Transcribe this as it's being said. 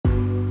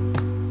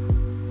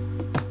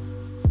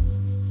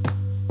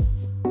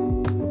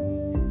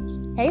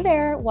Hey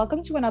there,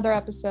 welcome to another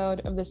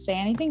episode of the Say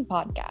Anything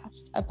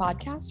podcast, a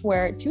podcast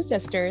where two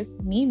sisters,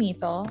 me,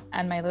 Mithil,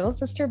 and my little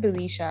sister,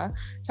 Belisha,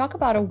 talk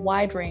about a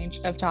wide range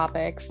of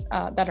topics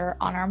that are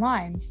on our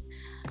minds.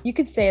 You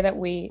could say that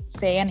we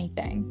say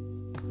anything.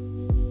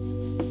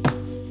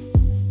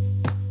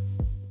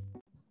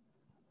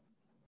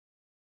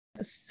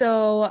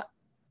 So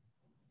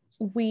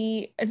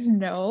we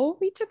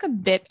took a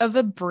bit of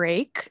a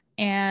break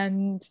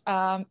and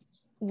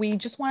we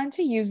just wanted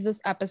to use this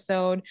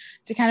episode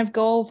to kind of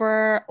go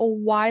over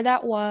why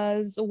that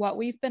was, what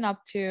we've been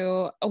up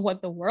to,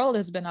 what the world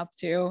has been up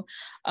to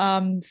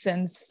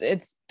since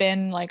it's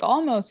been like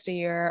almost a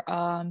year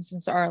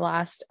since our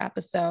last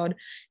episode.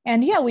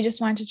 And yeah, we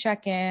just wanted to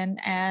check in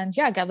and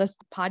get this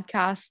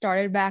podcast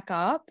started back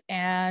up.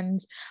 And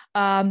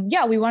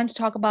we wanted to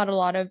talk about a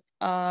lot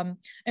of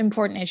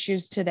important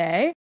issues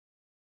today.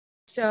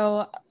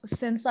 So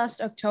since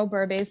last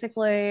October,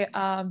 basically,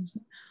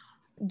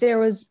 it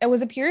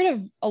was a period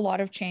of a lot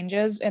of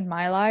changes in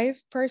my life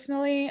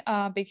personally,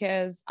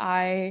 because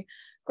I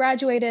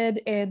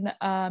graduated in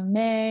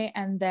May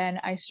and then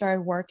I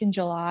started work in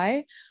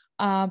July.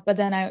 But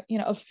then I,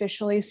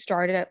 officially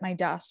started at my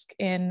desk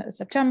in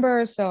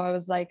September. So I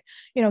was like,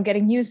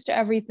 getting used to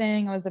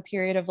everything. It was a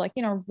period of like,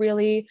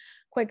 really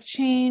quick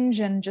change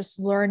and just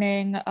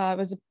learning. It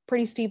was a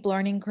pretty steep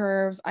learning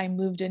curve. I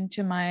moved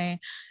into my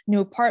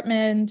new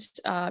apartment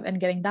and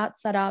getting that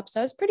set up. So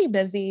I was pretty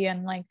busy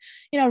and like,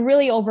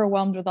 really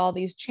overwhelmed with all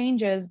these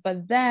changes.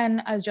 But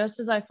then just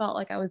as I felt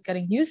like I was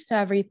getting used to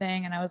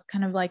everything and I was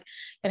kind of like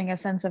getting a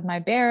sense of my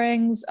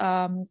bearings,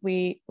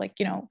 we like,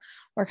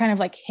 were kind of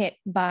like hit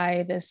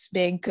by this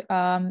big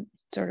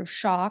sort of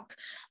shock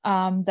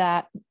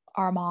that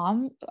our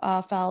mom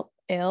felt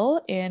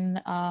ill in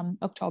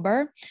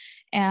October.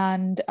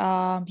 And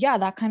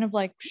that kind of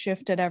like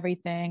shifted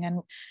everything.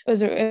 And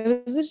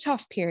it was a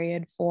tough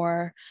period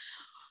for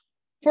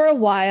a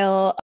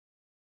while.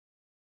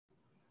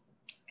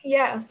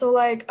 Yeah, so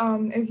like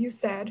as you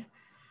said,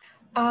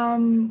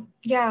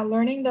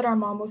 learning that our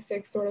mom was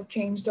sick sort of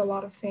changed a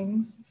lot of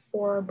things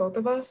for both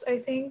of us, I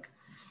think.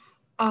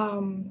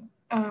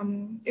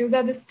 It was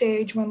at the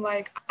stage when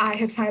like I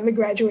had finally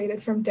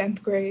graduated from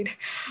 10th grade,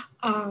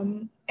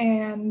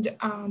 and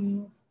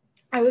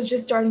I was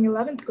just starting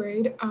 11th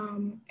grade,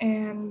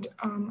 and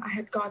I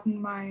had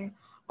gotten my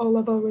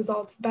O-level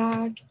results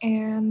back,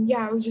 and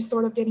I was just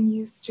sort of getting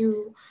used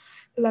to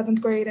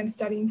 11th grade and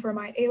studying for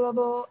my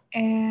A-level,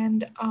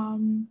 and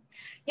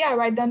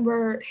right then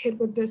we're hit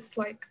with this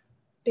like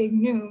big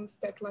news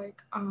that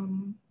like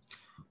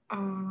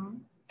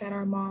that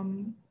our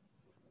mom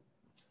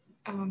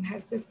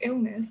has this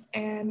illness,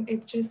 and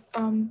it just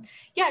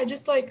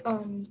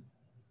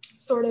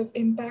sort of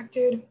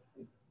impacted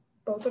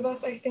both of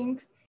us, I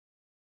think.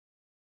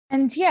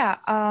 And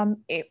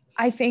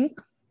I think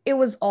it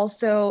was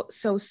also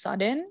so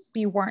sudden.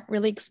 We weren't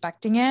really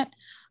expecting it.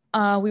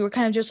 We were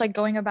kind of just like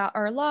going about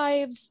our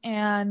lives,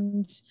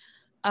 and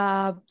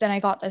then I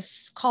got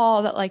this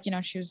call that like,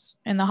 she was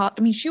in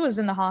the she was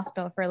in the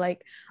hospital for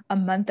like a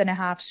month and a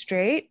half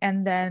straight.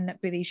 And then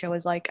Belisha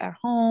was like at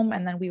home,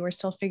 and then we were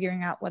still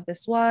figuring out what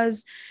this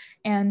was.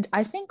 And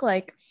I think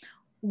like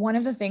one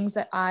of the things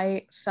that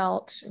I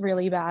felt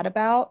really bad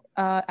about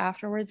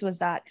afterwards was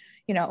that,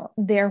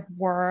 there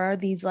were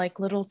these like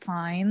little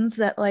signs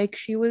that like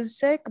she was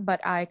sick,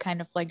 but I kind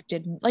of like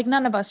didn't, like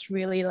none of us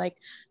really like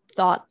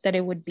thought that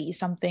it would be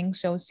something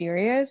so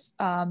serious.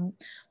 But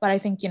I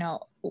think,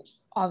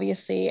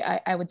 obviously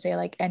I would say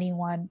like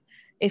anyone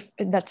if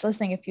that's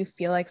listening, if you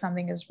feel like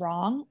something is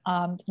wrong,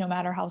 no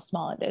matter how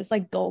small it is,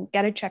 like go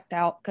get it checked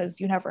out because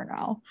you never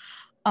know.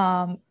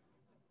 I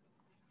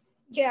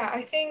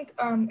think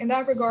in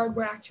that regard,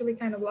 we're actually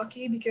kind of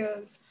lucky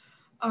because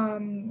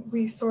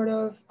we sort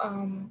of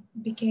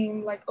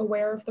became like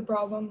aware of the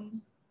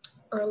problem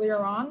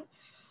earlier on.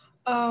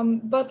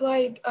 But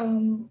like,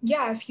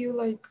 if you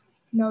like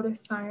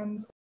notice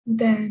signs,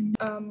 then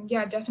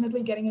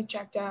definitely getting it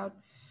checked out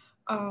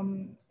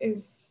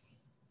is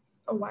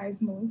a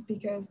wise move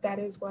because that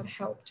is what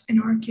helped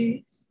in our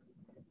case.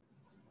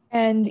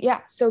 And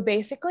so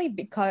basically,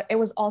 because it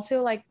was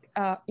also like,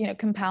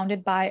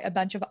 compounded by a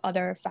bunch of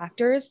other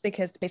factors,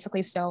 because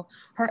basically, so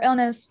her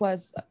illness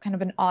was kind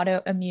of an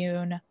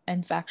autoimmune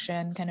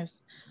infection kind of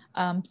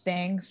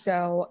thing.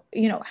 So,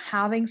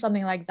 having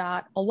something like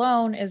that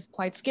alone is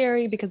quite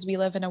scary because we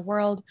live in a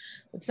world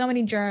with so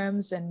many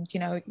germs and,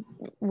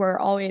 we're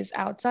always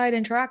outside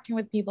interacting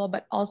with people,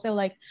 but also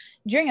like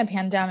during a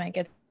pandemic,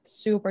 it's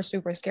super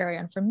super scary.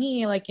 And for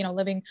me, like,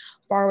 living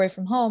far away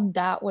from home,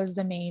 that was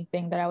the main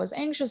thing that I was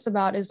anxious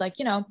about, is like,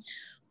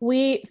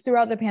 we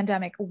throughout the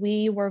pandemic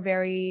we were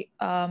very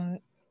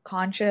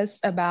conscious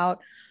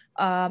about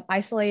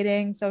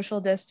isolating,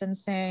 social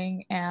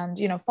distancing, and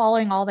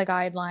following all the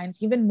guidelines,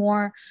 even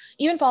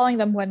following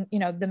them when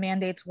the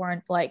mandates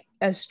weren't like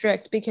as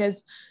strict,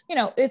 because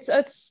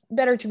it's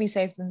better to be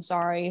safe than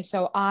sorry.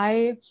 So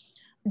I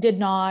did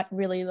not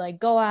really like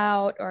go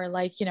out or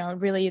like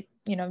really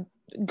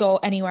go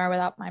anywhere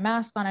without my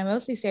mask on. I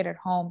mostly stayed at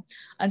home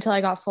until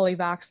I got fully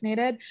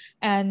vaccinated.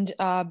 And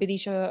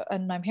Bidisha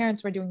and my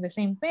parents were doing the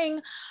same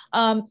thing.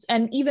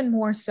 And even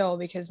more so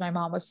because my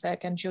mom was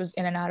sick and she was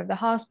in and out of the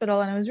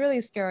hospital. And it was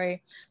really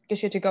scary because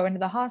she had to go into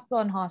the hospital,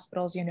 and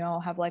hospitals, you know,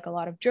 have like a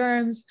lot of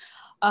germs.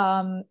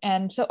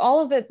 And so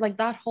all of it, like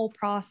that whole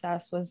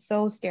process was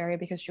so scary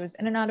because she was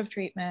in and out of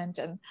treatment,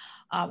 and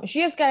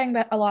she is getting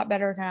a lot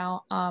better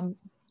now.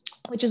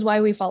 Which is why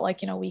we felt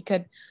like, you know, we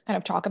could kind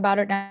of talk about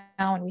it now,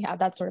 and we had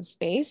that sort of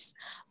space.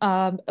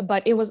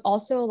 But it was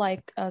also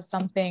like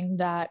something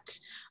that,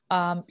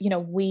 you know,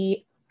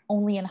 we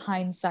only in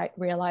hindsight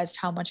realized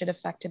how much it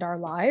affected our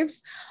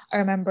lives. I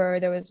remember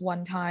there was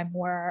one time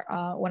where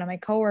one of my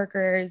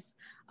coworkers,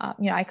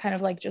 you know, I kind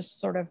of like just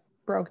sort of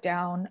broke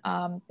down.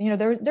 You know,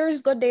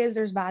 there's good days,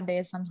 there's bad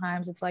days.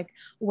 Sometimes it's like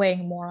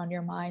weighing more on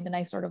your mind. And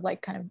I sort of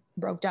like kind of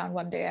broke down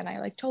one day, and I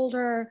like told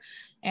her,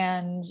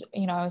 and,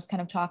 you know, I was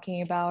kind of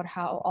talking about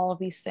how all of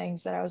these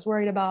things that I was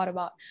worried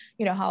about,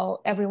 you know,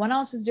 how everyone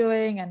else is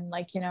doing, and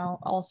like, you know,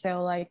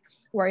 also like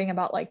worrying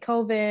about like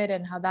COVID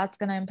and how that's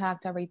going to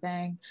impact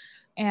everything.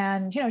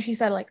 And, you know, she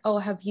said like, oh,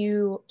 have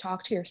you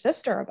talked to your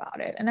sister about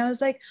it? And I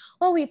was like,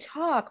 well, we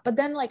talk. But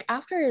then like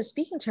after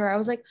speaking to her, I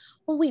was like,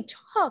 well, we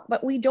talk,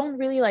 but we don't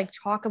really like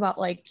talk about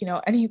like, you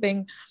know,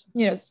 anything,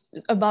 you know,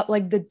 about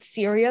like the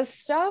serious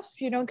stuff,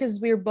 you know, because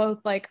we're both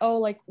like, oh,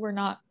 like we're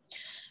not,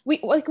 we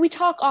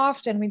talk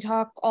often, we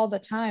talk all the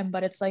time,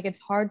 but it's like it's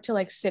hard to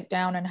like sit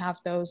down and have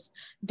those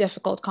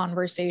difficult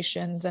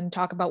conversations and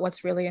talk about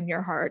what's really in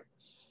your heart.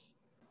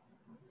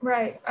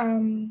 Right.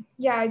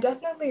 Yeah, I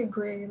definitely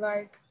agree.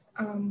 Like,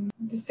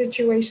 the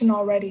situation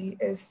already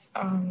is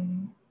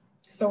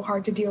so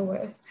hard to deal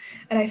with.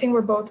 And I think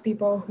we're both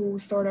people who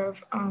sort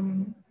of,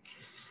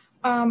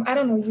 I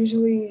don't know,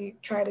 usually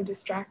try to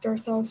distract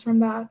ourselves from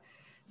that.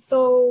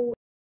 So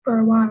for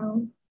a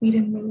while, we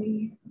didn't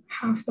really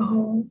have the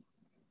whole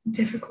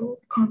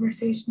difficult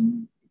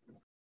conversation.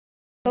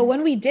 But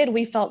when we did,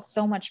 we felt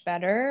so much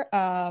better.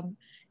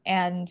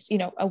 And, you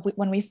know,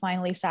 when we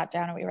finally sat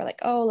down and we were like,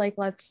 oh, like,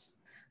 let's,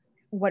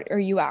 what are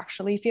you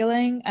actually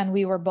feeling? And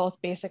we were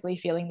both basically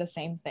feeling the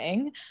same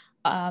thing.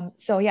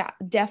 So yeah,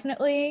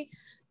 definitely,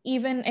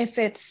 even if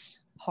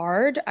it's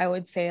hard, I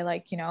would say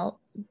like, you know,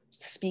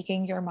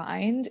 speaking your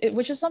mind,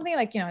 which is something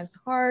like, you know, is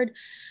hard,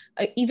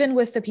 even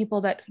with the people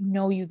that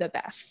know you the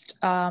best.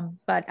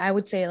 But I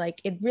would say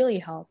like it really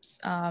helps.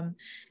 And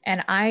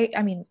I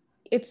mean,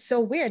 it's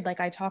so weird.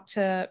 Like I talk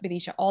to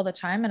Bidisha all the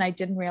time, and I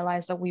didn't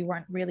realize that we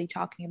weren't really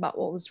talking about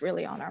what was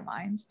really on our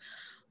minds.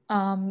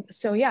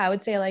 So yeah, I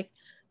would say like,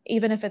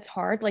 even if it's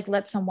hard, like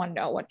let someone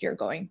know what you're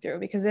going through,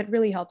 because it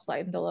really helps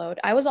lighten the load.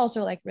 I was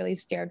also like really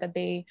scared that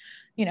they,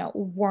 you know,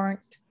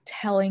 weren't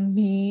telling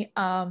me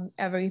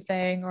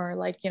everything, or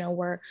like, you know,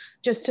 were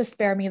just to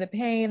spare me the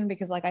pain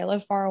because like I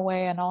live far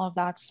away and all of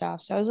that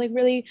stuff. So I was like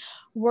really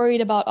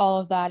worried about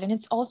all of that. And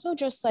it's also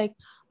just like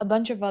a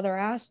bunch of other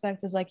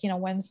aspects is like, you know,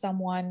 when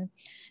someone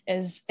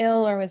is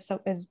ill or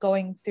is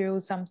going through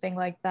something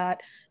like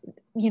that,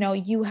 you know,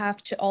 you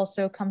have to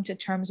also come to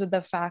terms with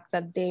the fact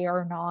that they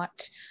are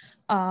not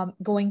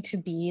going to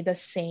be the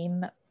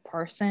same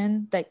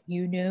person that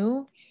you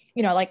knew,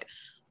 you know, like,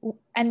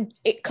 and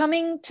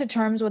coming to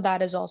terms with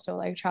that is also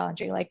like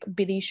challenging. Like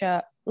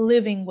Bidisha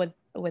living with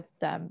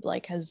them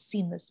like has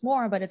seen this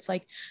more, but it's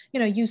like, you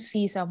know, you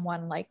see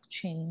someone like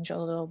change a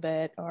little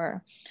bit,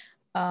 or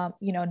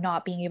you know,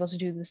 not being able to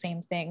do the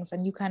same things,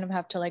 and you kind of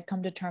have to like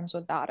come to terms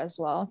with that as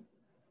well.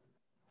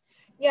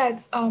 Yeah,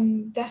 it's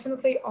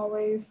definitely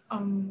always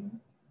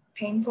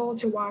painful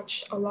to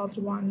watch a loved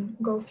one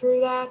go through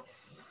that.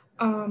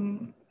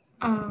 Um,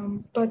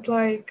 but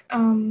like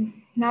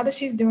now that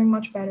she's doing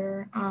much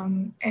better,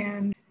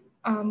 and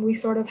we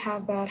sort of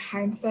have that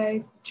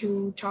hindsight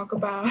to talk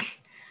about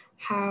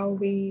how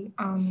we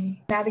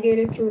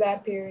navigated through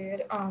that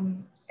period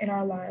in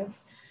our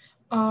lives.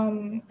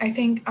 I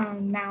think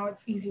now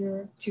it's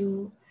easier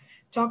to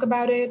talk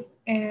about it.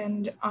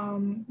 And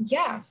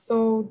yeah,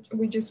 so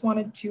we just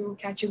wanted to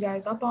catch you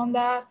guys up on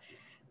that.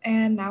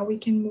 And now we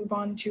can move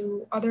on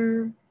to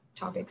other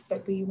topics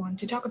that we want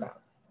to talk about.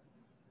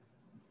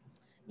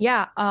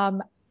 Yeah,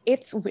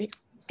 it's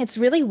it's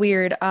really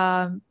weird.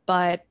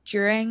 But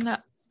during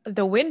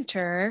the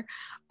winter,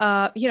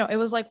 you know, it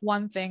was like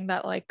one thing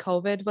that like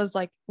COVID was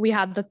like we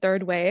had the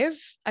third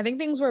wave. I think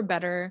things were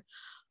better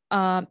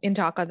in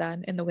Dhaka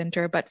than in the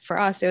winter, but for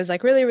us it was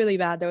like really really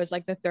bad. There was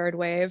like the third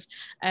wave,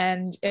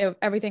 and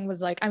everything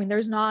was like, I mean,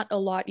 there's not a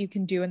lot you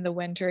can do in the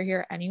winter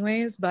here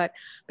anyways, but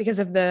because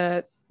of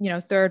the, you know,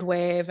 third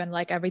wave, and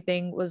like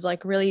everything was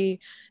like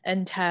really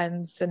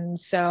intense. And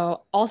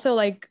so also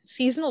like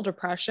seasonal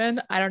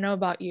depression, I don't know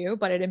about you,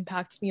 but it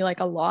impacts me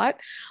like a lot.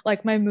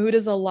 Like my mood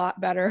is a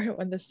lot better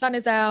when the sun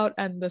is out,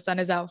 and the sun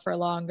is out for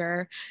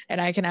longer, and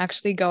I can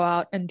actually go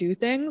out and do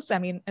things. I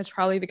mean, it's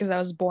probably because I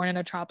was born in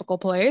a tropical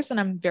place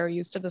and I'm very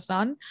used to the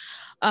sun.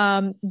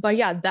 But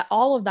yeah, that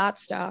all of that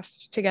stuff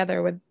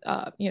together with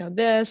you know,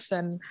 this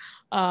and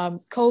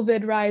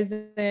COVID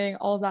rising,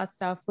 all of that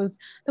stuff, was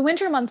the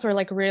winter months were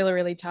like really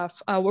really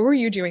tough. What were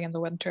you doing in the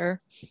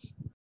winter?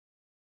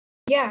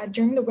 Yeah,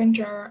 during the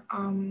winter,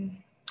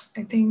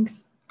 I think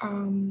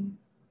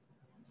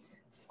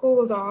school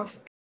was off.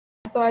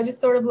 So I just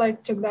sort of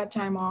like took that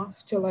time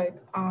off to like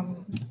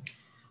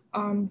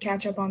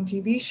catch up on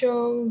TV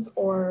shows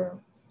or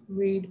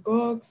read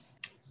books.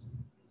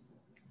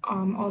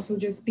 Also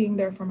just being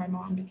there for my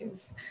mom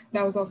because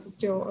that was also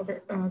still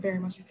very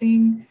much a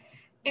thing.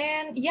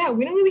 And yeah,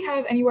 we didn't really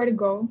have anywhere to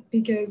go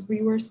because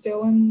we were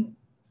still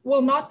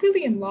well, not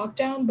really in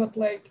lockdown, but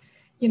like,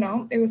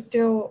 it was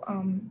still,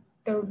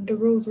 the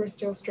rules were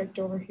still strict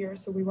over here.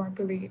 So we weren't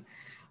really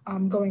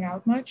going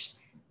out much.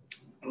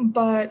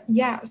 But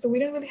yeah, so we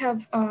didn't really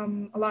have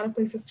a lot of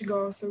places to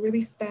go. So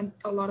really spent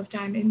a lot of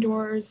time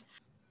indoors.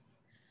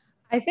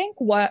 I think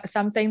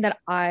something that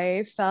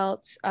I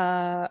felt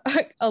a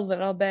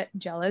little bit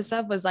jealous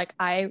of was like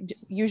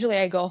usually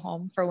I go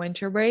home for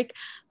winter break,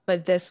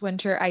 but this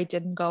winter I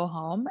didn't go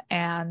home,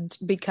 and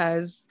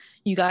because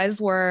you guys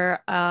were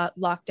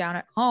locked down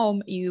at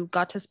home, you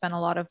got to spend a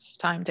lot of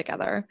time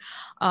together,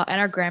 and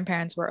our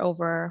grandparents were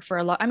over for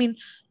a lot. I mean,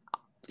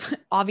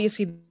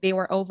 obviously they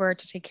were over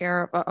to take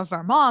care of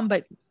our mom,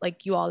 but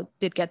like you all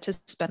did get to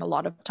spend a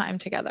lot of time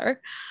together.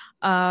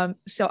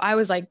 So I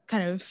was like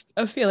kind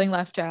of feeling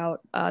left out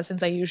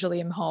since I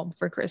usually am home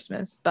for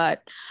Christmas.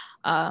 But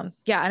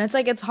yeah, and it's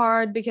like it's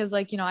hard because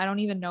like, I don't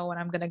even know when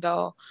I'm gonna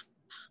go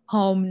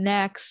home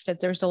next.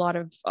 There's a lot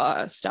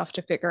of stuff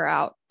to figure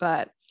out.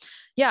 But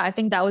yeah, I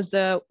think that was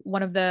the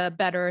one of the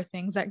better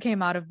things that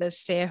came out of this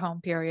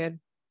stay-at-home period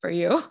for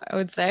you, I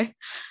would say.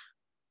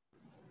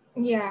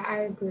 Yeah,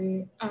 I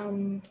agree.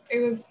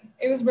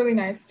 It was really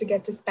nice to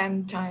get to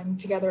spend time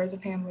together as a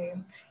family,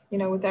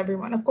 with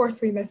everyone. Of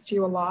course, we missed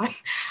you a lot.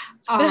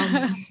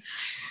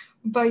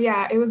 But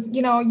yeah, it was,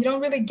 you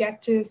don't really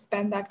get to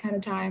spend that kind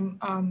of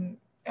time,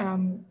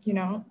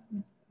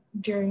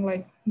 during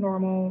like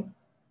normal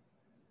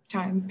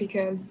times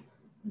because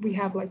we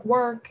have like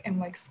work and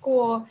like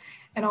school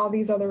and all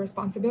these other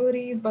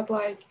responsibilities. But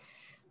like,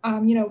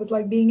 with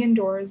like being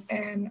indoors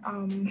and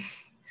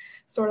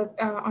sort of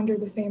under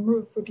the same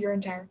roof with your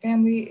entire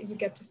family, you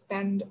get to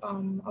spend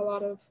a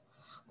lot of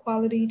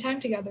quality time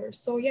together.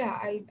 So yeah,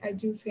 I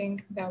do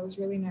think that was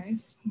really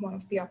nice. One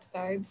of the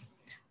upsides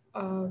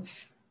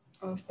of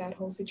that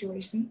whole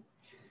situation.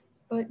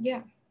 But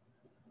yeah.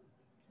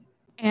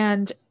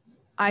 And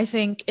I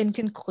think in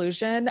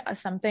conclusion,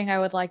 something I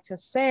would like to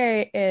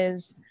say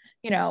is,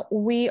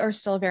 we are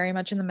still very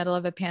much in the middle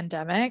of a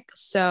pandemic.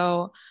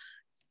 So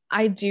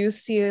I do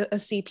see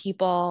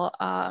people,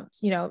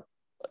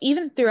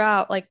 even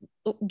throughout, like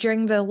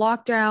during the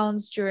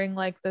lockdowns, during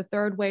like the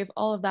third wave,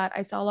 all of that,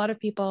 I saw a lot of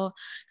people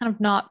kind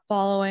of not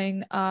following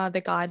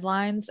the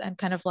guidelines and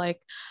kind of like,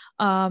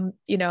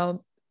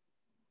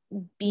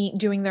 be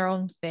doing their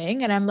own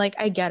thing. And I'm like,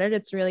 I get it.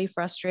 It's really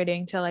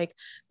frustrating to like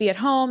be at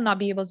home, not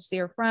be able to see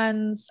your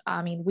friends.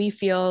 I mean, we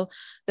feel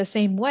the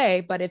same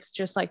way, but it's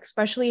just like,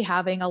 especially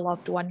having a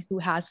loved one who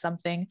has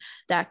something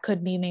that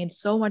could be made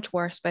so much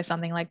worse by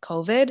something like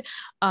COVID.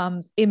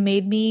 It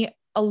made me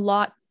a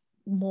lot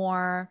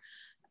more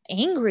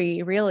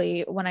angry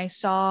really when I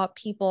saw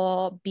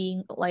people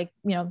being like,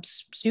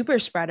 super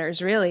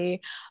spreaders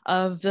really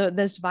of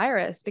this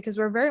virus, because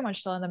we're very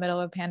much still in the middle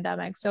of a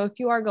pandemic. So if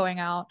you are going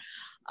out,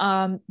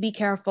 be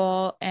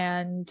careful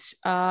and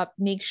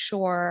make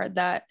sure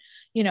that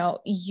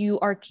you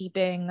are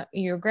keeping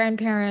your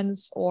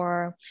grandparents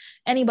or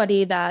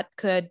anybody that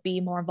could be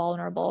more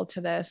vulnerable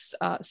to this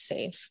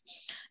safe,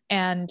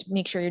 and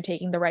make sure you're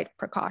taking the right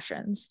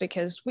precautions,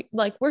 because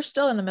we're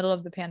still in the middle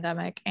of the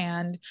pandemic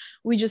and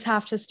we just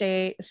have to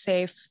stay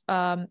safe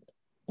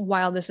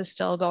while this is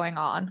still going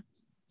on.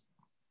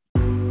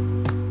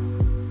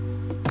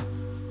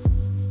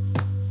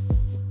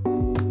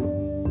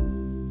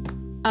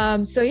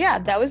 So yeah,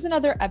 that was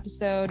another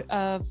episode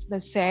of the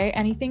Say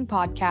Anything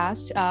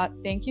podcast.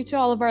 Thank you to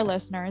all of our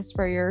listeners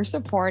for your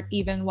support,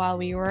 even while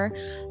we were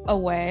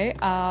away.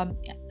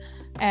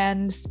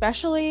 And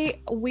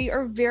especially, we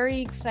are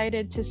very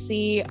excited to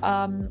see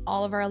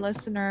all of our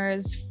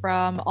listeners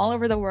from all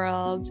over the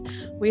world.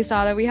 We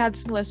saw that we had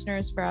some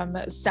listeners from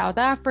South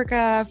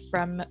Africa,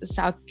 from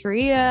South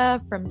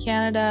Korea, from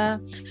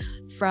Canada,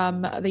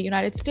 from the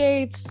United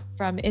States,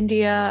 from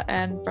India,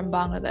 and from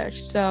Bangladesh.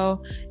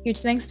 So huge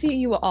thanks to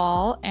you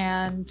all.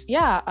 And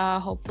yeah,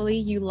 hopefully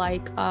you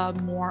like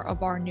more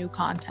of our new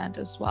content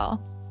as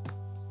well.